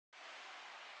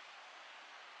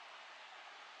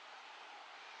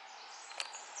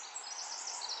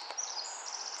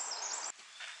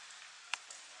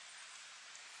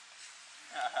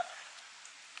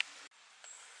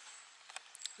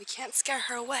We can't scare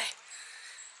her away.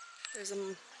 There's a deer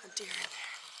in there.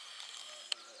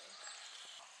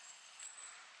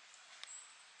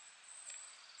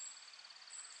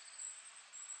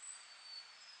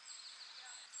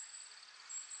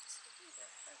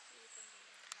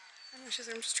 I know, she's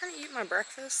like, I'm just trying to eat my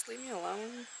breakfast. Leave me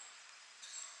alone.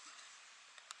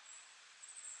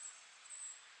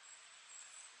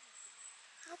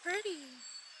 How pretty.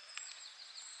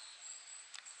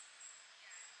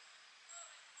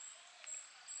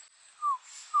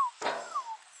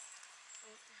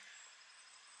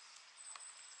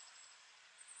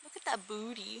 Look at that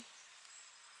booty.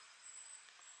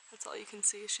 That's all you can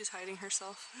see. She's hiding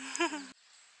herself.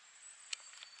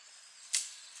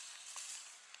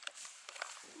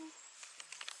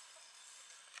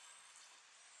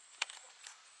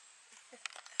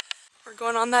 We're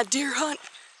going on that deer hunt.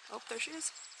 Oh, there she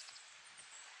is.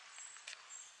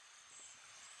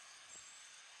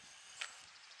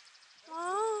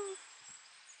 Oh.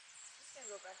 Just gonna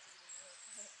go back to the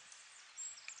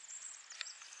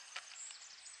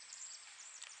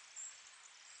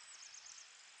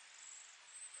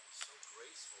so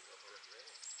graceful of her.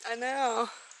 I know.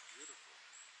 Beautiful.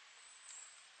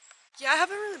 Yeah, I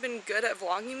haven't really been good at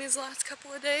vlogging these last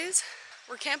couple of days.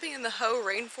 We're camping in the Ho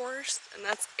Rainforest, and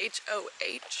that's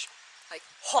H-O-H, like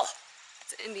Ho.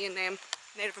 It's an Indian name,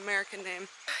 Native American name.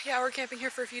 Yeah, we're camping here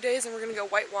for a few days, and we're gonna go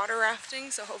whitewater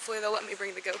rafting, so hopefully they'll let me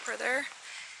bring the GoPro there,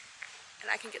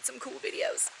 and I can get some cool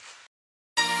videos.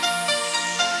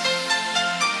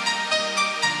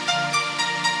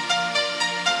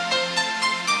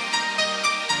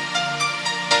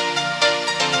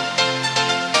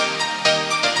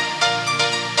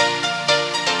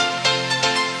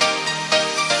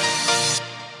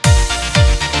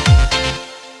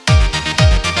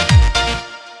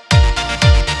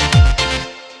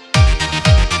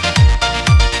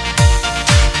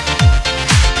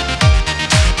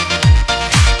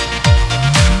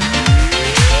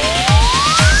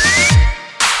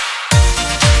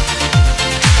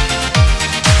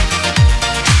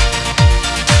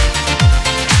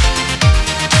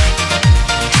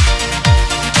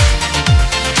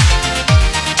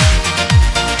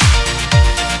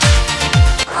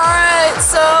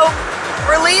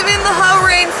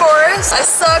 I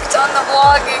sucked on the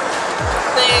vlogging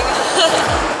thing.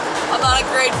 I'm not a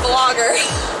great vlogger.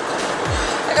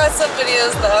 I got some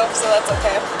videos though, so that's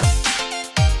okay.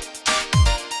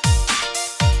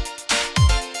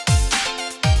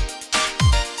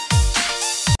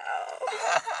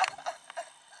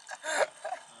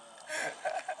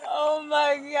 Oh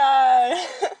my god.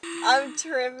 I'm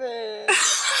tripping.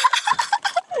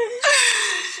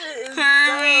 Shit is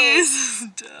Hermes.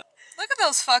 Dope. Look at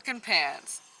those fucking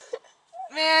pants.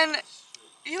 Man,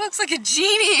 he looks like a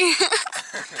genie.